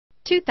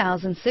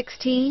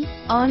2016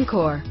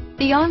 Encore.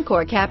 The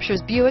Encore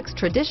captures Buick's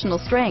traditional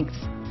strengths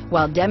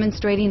while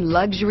demonstrating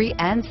luxury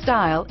and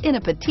style in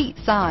a petite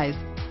size.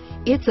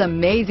 It's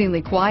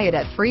amazingly quiet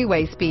at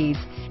freeway speeds,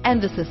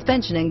 and the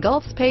suspension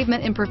engulfs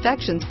pavement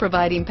imperfections,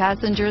 providing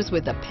passengers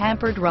with a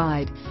pampered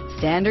ride.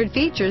 Standard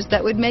features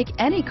that would make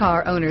any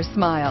car owner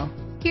smile.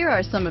 Here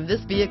are some of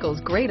this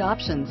vehicle's great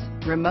options: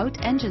 remote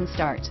engine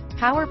start,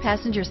 power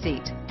passenger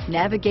seat,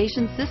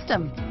 navigation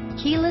system,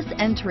 keyless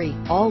entry,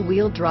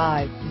 all-wheel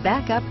drive,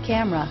 backup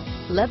camera,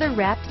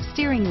 leather-wrapped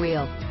steering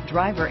wheel,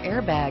 driver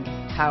airbag,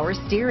 power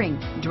steering,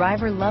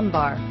 driver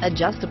lumbar,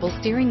 adjustable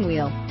steering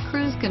wheel,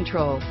 cruise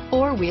control,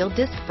 four-wheel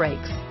disc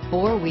brakes,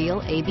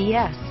 four-wheel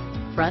ABS,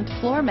 front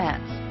floor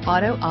mats,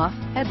 auto-off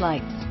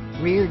headlights,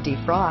 rear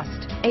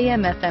defrost,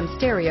 AM/FM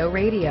stereo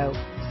radio,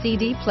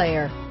 CD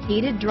player,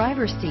 heated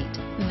driver's seat.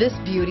 This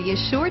beauty is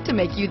sure to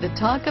make you the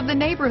talk of the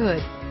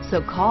neighborhood. So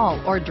call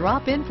or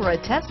drop in for a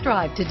test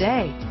drive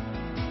today.